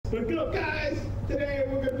What's up, guys? Today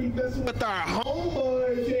we're gonna be messing with our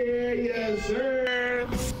homeboys here, yes sir.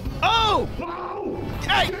 Oh! Oh!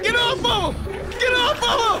 Hey, get off of him! Get off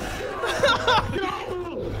of him!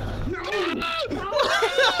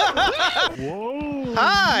 Whoa!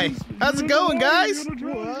 Hi, how's it going, guys?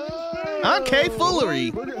 I'm K Foolery,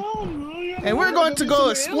 and we're going to go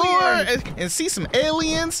explore and see some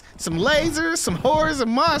aliens, some lasers, some horrors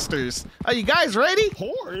and monsters. Are you guys ready?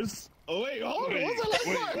 Horrors? Oh wait, hold on. What's the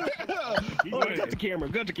last part? Cut the camera.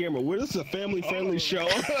 Cut the camera. This is a family-friendly show.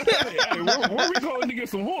 Hey, where we going to get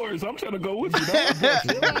some whores? I'm trying to go with you.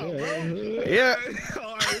 Yeah.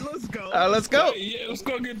 All right, let's go. Let's go. Yeah, let's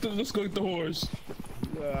go get the whores.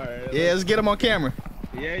 All right. Yeah, let's get them on camera.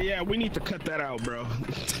 Yeah. We need to cut that out, bro.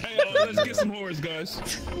 Hey, let's get some whores, guys.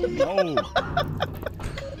 Oh.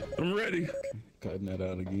 I'm ready. Cutting that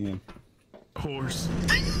out again. Horse.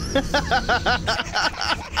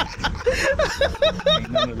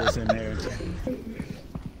 Ain't none of this in there.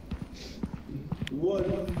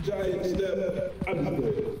 One giant step.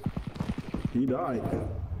 He died.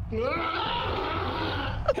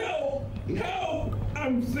 Help!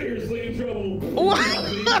 I'm seriously in trouble.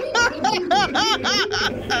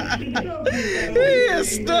 He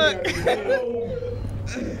is stuck.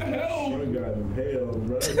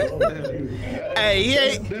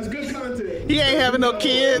 Hey, That's good content. he ain't having no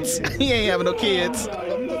kids. He ain't having no kids.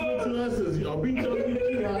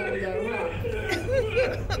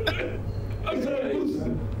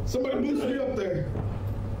 Somebody boost me up there.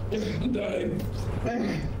 I'm dying.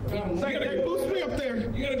 Hey, boost me up there.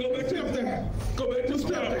 You gotta go back to Up there. Go back to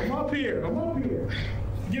the top. I'm up here.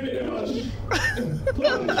 Give me a hush.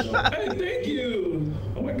 Hey, thank you.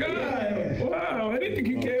 Oh my God. Wow, I didn't think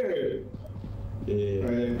you cared.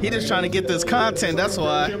 He just trying to get this content. That's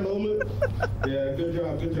why. Yeah, good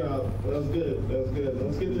job. That was good. Let's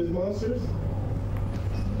get these monsters.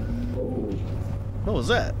 Oh, What was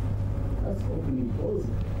that? that's opening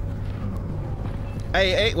closing.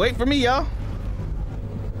 Hey, wait for me, y'all.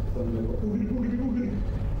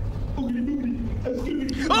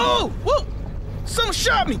 Oh, whoa! Someone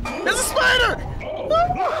shot me. There's a spider. Get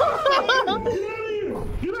out of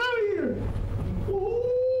here!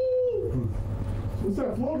 Ooh. What's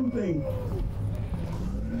that floating thing?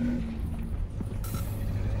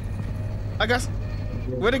 I got.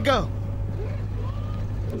 Where'd it go?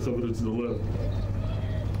 It's over there to the left.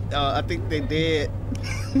 I think they did.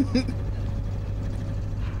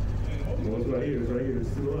 Oh, it's right here.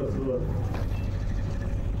 It's to the left.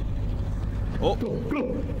 Oh. Go.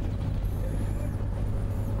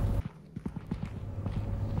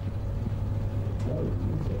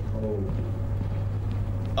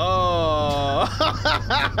 Oh.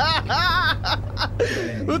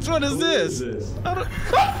 Which one is this? I don't...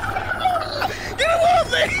 Get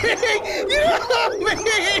off me! Get off me!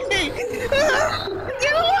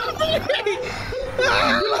 Get off me!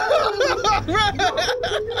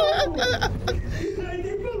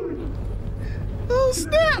 Oh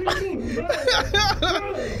snap!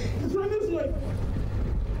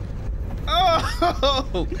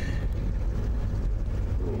 Oh!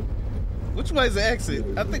 Which way is the exit?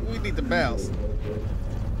 I think we need to bounce.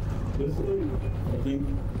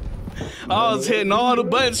 I was hitting all the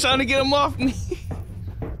buttons trying to get him off me.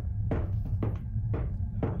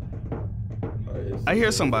 I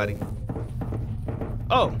hear somebody.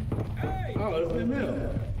 Oh. Hey, Oh, it's been there.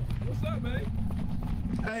 what's up, man?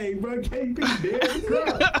 Hey, bro, KP, dead.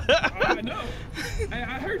 I know. Hey,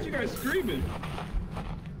 I heard you guys screaming.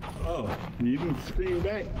 Oh, you didn't scream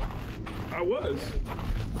back? I was.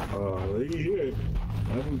 Oh, they didn't hear it.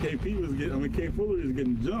 That's when KP was getting, K Fuller was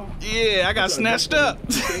getting jumped. Yeah, I got snatched up.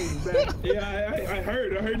 Yeah, I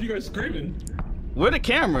heard you guys screaming. Where the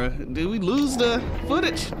camera? Did we lose the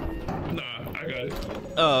footage? Nah, I got it.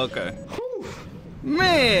 Oh, okay.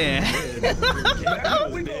 Man. Now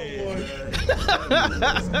we go, boy.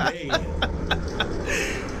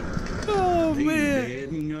 Oh,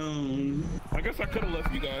 man. I guess I could have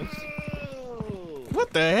left you guys.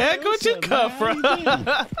 What the heck? Where'd you come from?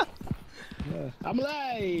 I'm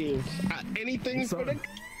live. Anything for the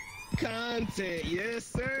content. Yes,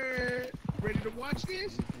 sir. Ready to watch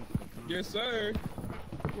this? Yes, sir.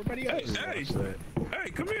 Everybody Hey, else. hey,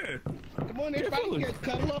 come here. Come on, everybody. Get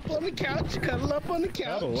cuddle up on the couch. Cuddle up on the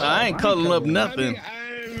couch. I ain't cuddling up nothing.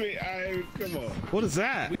 I mean, come on. What is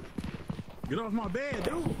that? Get off my bed,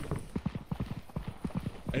 dude.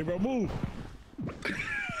 Hey, bro, move.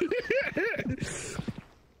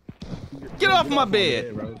 Get off my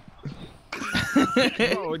bed. bro.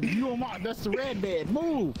 Bro, you on my, that's the red bed.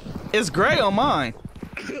 Move. It's gray on mine.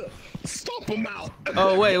 Stomp him out.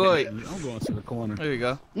 Oh, wait. I'm going to the corner. There you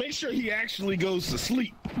go. Make sure he actually goes to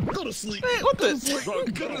sleep. Go to sleep. Man, what the? Bro,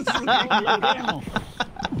 go to sleep.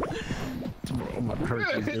 Bro, I'm gonna hurt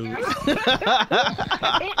this dude.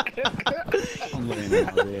 I'm laying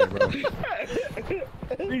down there, bro.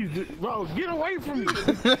 Bro, get away from me. Can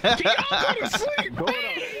y'all go to sleep? Go to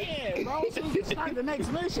bed, bro. So we can start the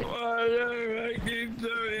next mission.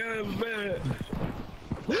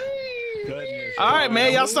 All right,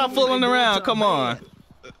 man. Y'all stop fooling around. Come on.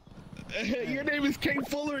 Your name is K.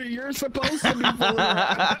 Fuller. You're supposed to be fooling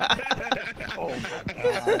around. Oh my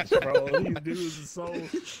gosh, bro. These dudes are so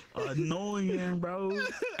annoying, bro.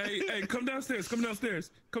 Hey, come downstairs. Come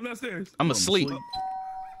downstairs. Come downstairs. I'm asleep.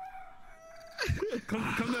 Come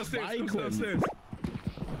downstairs. Come downstairs.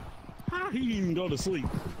 How he didn't even go to sleep?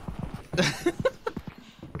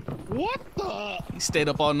 What the? He stayed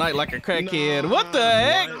up all night like a crackhead. What the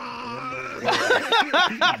heck?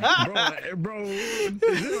 bro, is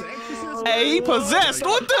this exorcism? Hey, he possessed.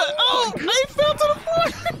 What the? Oh, he fell to the floor.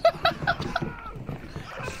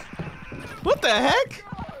 What the heck?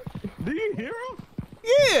 Do you hear him?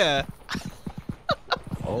 Yeah.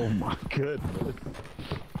 Oh my goodness.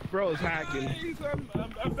 Bro, it's hacking.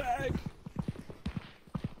 I'm back.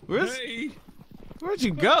 Where'd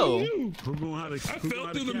you go? I fell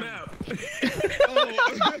through the map.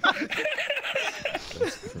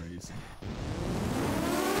 That's crazy.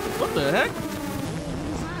 What the heck?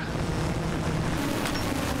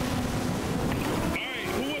 Alright,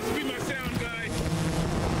 who wants to be my sound guy?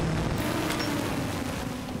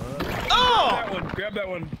 Oh! Grab that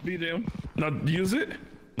one. Be them. Now use it.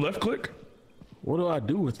 Left click. What do I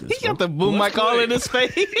do with this? He got the boom mic all in his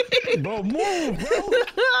face. Bro, move, bro.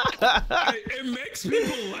 It makes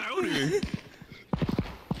people louder.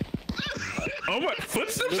 Oh my,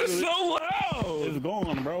 footsteps are so loud. It's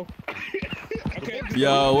gone, bro. Okay.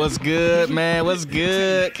 Yo, what's good, man? What's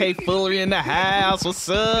good? K. Fuller in the house. What's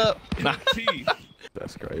up? T.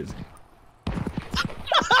 That's crazy.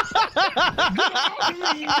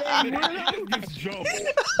 Gets jumped.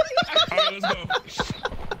 Alright, let's go.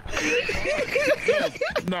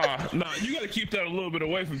 Nah, you gotta keep that a little bit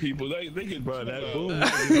away from people. They get, bro, that boom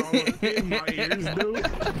is all in my ears, dude.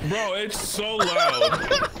 Bro, it's so loud.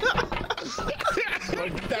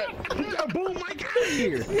 Like that boom mic out of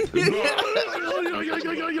here.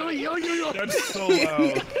 That's so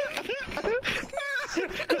loud.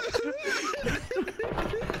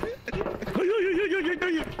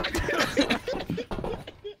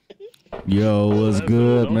 Yo, what's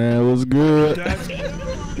good, man? What's good?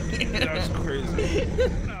 That's crazy.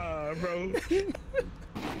 Nah, bro.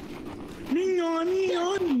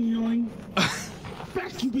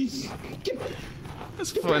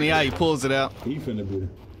 It's funny how he pulls it out. He finna be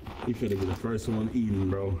the first one eating,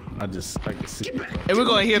 bro. I can see it. And we're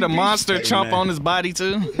gonna hear the monster chomp on his body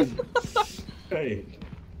too. Hey,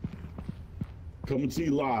 coming to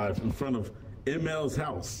you live in front of ML's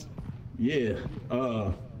house. Yeah,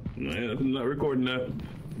 Man, I'm not recording that.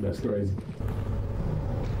 that's crazy.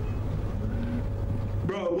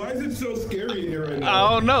 Bro, why is it so scary in here right now? I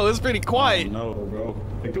don't know. It's pretty quiet. No, bro.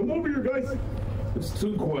 Hey, come over here, guys. It's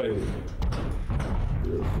too quiet.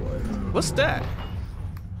 What's that?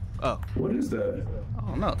 Oh, What is that? I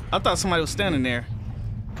don't know. I thought somebody was standing there.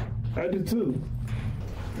 I did too.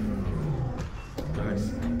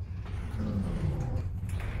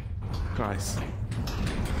 Guys.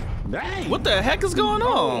 Dang. What the heck is going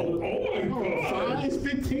on? Oh my god. Size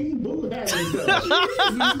 15 boo hat.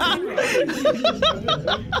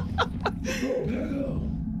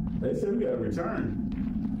 They said we gotta return.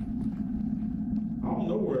 I don't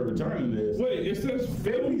know where returning is. Wait, it says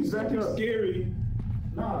filming Back up. scary.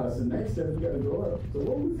 Nah, that's the next step. We gotta go up. So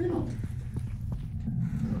what we film?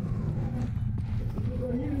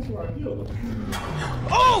 Right here, this is where I killed him.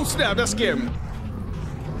 Oh snap! That scared me.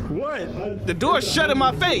 What? The door shut in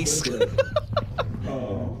my face.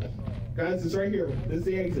 Oh. Guys, it's right here. This is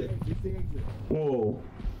the exit. Whoa.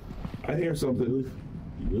 I hear something. You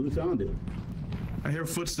really found it. I hear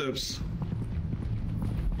footsteps.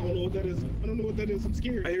 I don't know what that is. I don't know what that is. I'm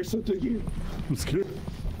scared. I hear something here. I'm scared.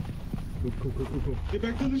 Go. Get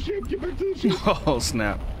back to the ship. Get back to the ship. Oh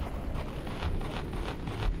snap!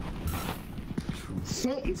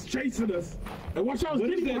 Something's chasing us. Hey, watch out! What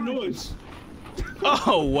is that noise?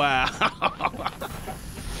 Oh wow!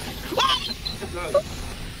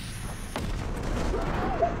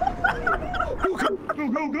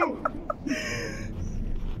 Go.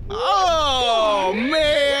 Oh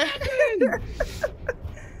man!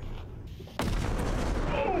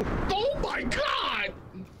 Oh my God!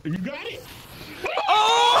 You got it?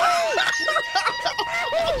 Oh!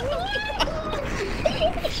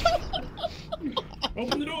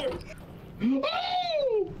 Open the door.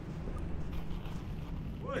 Oh!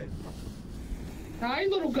 way. Hi,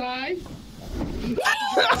 little guy. Go.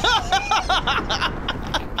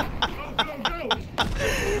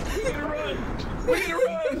 We need to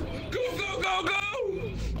run.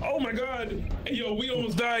 Go. Oh my God. Hey, yo, we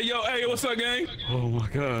almost died. Yo, hey, what's up, gang? Oh my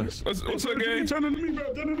gosh. What's up, gang? Turn into me,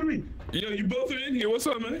 bro. Turn into me. Yo, you both are in here. What's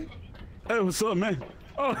up, man? Hey, what's up, man?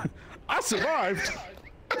 Oh, I survived.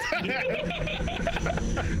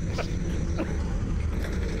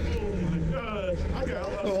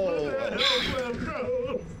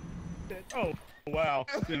 Oh, wow.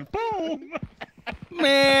 Boom.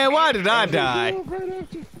 Man, why did I die?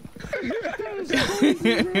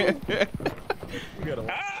 Get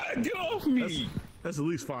off me. That's at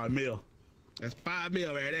least $5 million. That's $5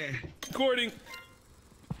 million right there. Recording.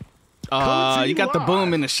 You got the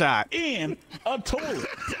boom in the shot. In a toilet.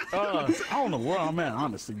 I don't know where I'm at,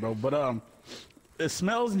 honestly, bro. But it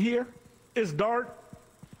smells in here. It's dark.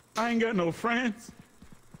 I ain't got no friends.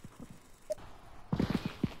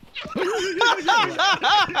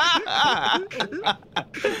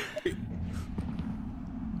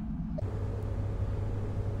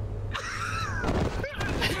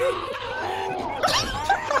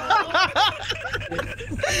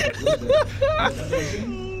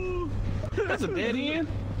 That's a dead end.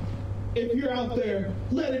 If you're out there,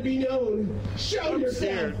 let it be known. Show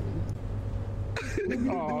yourself.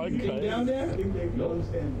 Oh, okay. Down there? You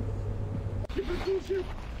understand me.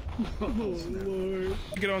 Oh, Lord.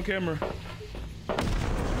 Get on camera.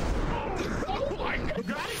 Oh my God.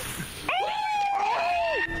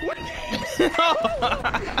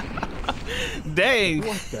 Dang.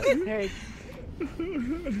 What the heck?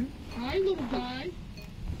 Hi, little guy.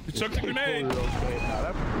 You chucked a grenade.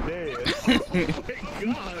 That's dead.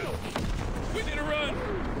 We need to run.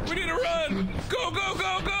 Go.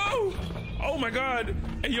 Oh my God.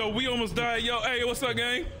 Hey, yo, we almost died. Yo, hey, what's up,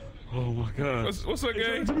 gang? Oh my God. What's up,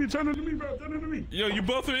 gang? Turn into me, bro. Turn into me. Yo, you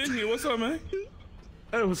both are in here. What's up, man?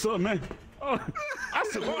 Hey, what's up, man? Oh, I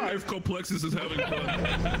survived. If Complexus is having fun.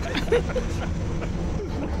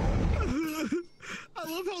 I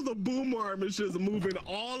love how the boom arm is just moving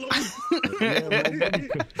all over.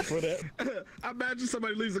 for that. I imagine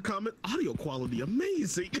somebody leaves a comment. Audio quality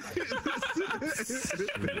amazing.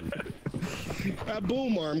 That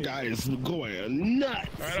boom arm guy is going nuts.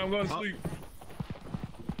 All right, I'm going to sleep.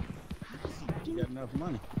 You got enough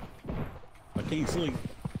money. I can't sleep.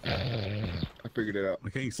 I figured it out. I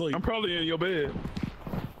can't sleep. I'm probably in your bed.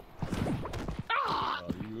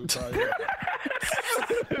 You probably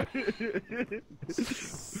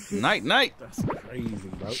Night. That's crazy,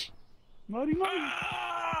 bro. Naughty.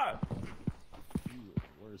 Ah!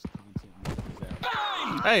 Worst content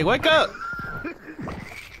out. Hey, wake up.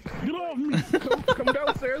 Get off me. Come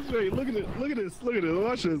downstairs, Ray. Look at this. Watch this.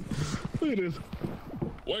 Look at this.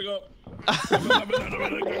 Wake up.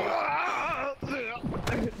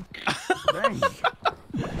 Dang.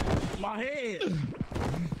 My head.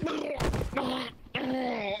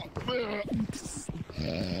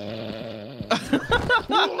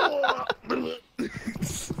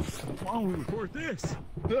 Why don't we record this?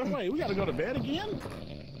 Wait, we gotta go to bed again?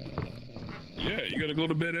 Yeah, you gotta go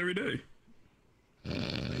to bed every day.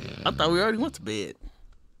 I thought we already went to bed.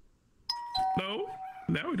 No,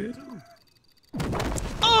 now it is.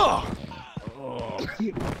 Oh,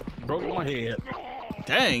 Broke my head.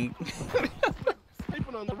 dang.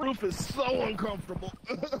 Sleeping on the roof is so uncomfortable.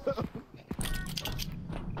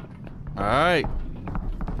 All right.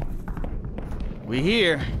 We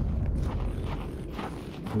here.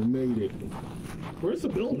 We made it. Where's the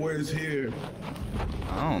building? Where's here?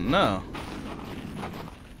 I don't know.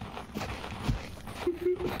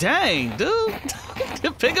 Dang, dude.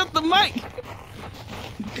 Pick up the mic.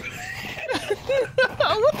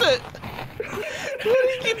 What the? What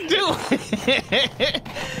are you doing?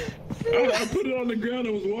 I put it on the ground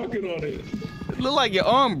and was walking on it. It look like your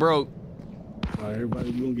arm broke. All right,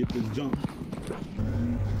 everybody, we gonna get this jump.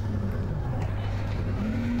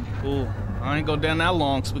 Ooh, I ain't go down that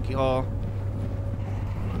long, Spooky Hall.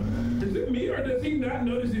 Is it me or does he not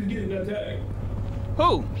notice he's getting attacked?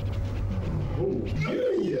 Who?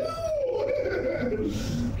 You!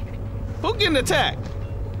 Who getting attacked?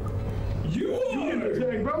 You are!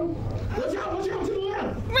 Attack, bro. Watch out to the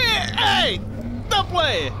left. Man, hey, stop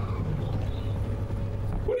playing.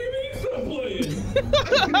 What do you mean stop playing?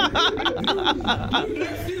 You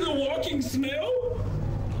not see the walking snail?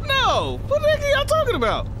 No, what the heck are y'all talking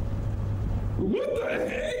about? What the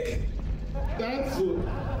heck? That's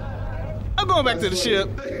I'm going back to the ship.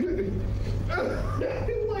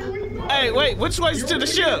 Hey, wait, which way's to the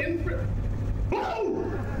ship? Oh!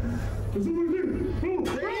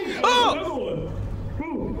 Oh! Another one.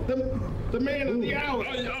 the man on the out.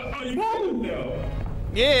 Oh, you good now?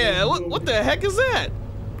 Yeah, what the heck is that?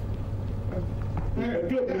 Alright,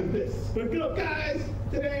 good with this. But good guys,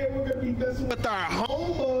 today we're gonna be messing with our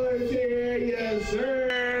homeboys here, yes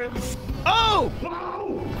sir. Oh!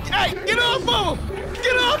 Oh! Hey, get off of him!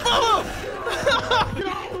 Get off of him!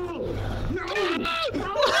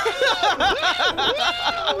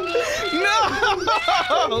 No!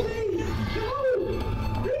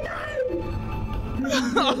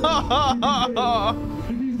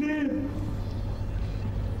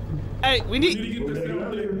 Hey, we Did you need. get the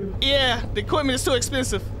sound there? Yeah, the equipment is too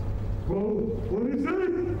expensive. What is that?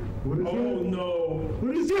 What is Oh no.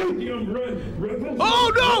 What is that? Young, run.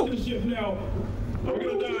 Oh, no! Run to the ship now. We're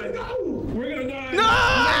gonna die. We're gonna die. No!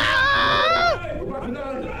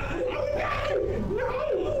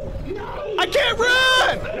 I can't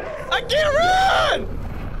run! I can't run!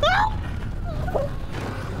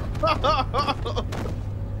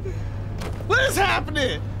 What is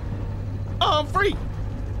happening? Oh, I'm free.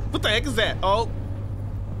 What the heck is that? Oh.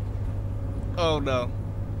 Oh no.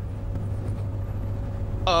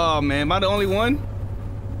 Oh man, am I the only one?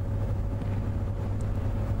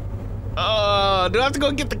 Do I have to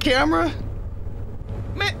go get the camera?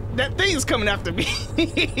 Man, that thing is coming after me.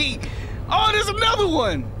 Oh, there's another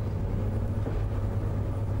one.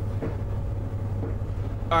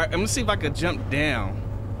 All right, I'm gonna see if I can jump down.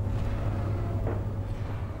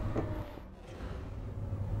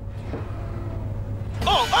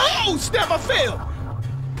 Oh, snap, I failed.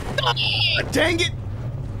 Ah, dang it.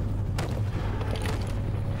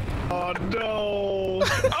 Oh no!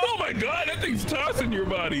 Oh my god, that thing's tossing your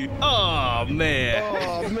body. Oh man.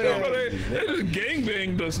 Oh They just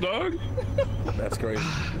gangbanged us, dog. That's crazy.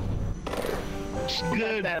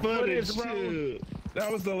 Good footage, bro. too. That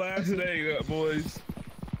was the last day, boys.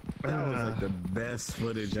 That was like the best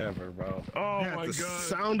footage ever, bro. Oh Had my the god.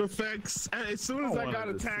 sound effects. As soon as I got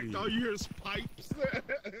wanted to attacked, see. all you hear is pipes.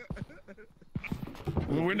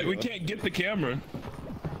 We can't get the camera.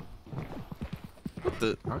 What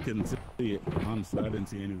the? I couldn't see it. Honestly, I didn't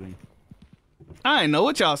see anything. I didn't know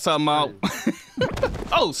what y'all was talking about.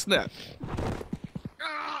 Oh, snap.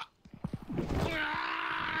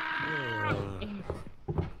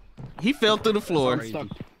 He fell through the floor. Crazy.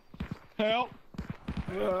 Help.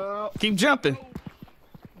 Keep jumping.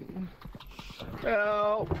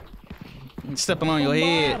 Help. He's stepping on your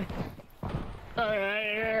head.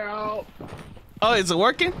 Help. Oh, is it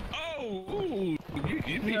working? Oh, ooh,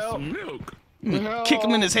 you need Help. some milk. Kick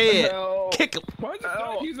him in his head. Help. Kick him. Why the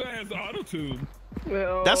fuck he's ass auto tune?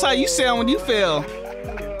 That's how you sound when you fell.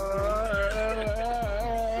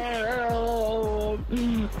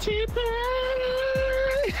 Cheaper.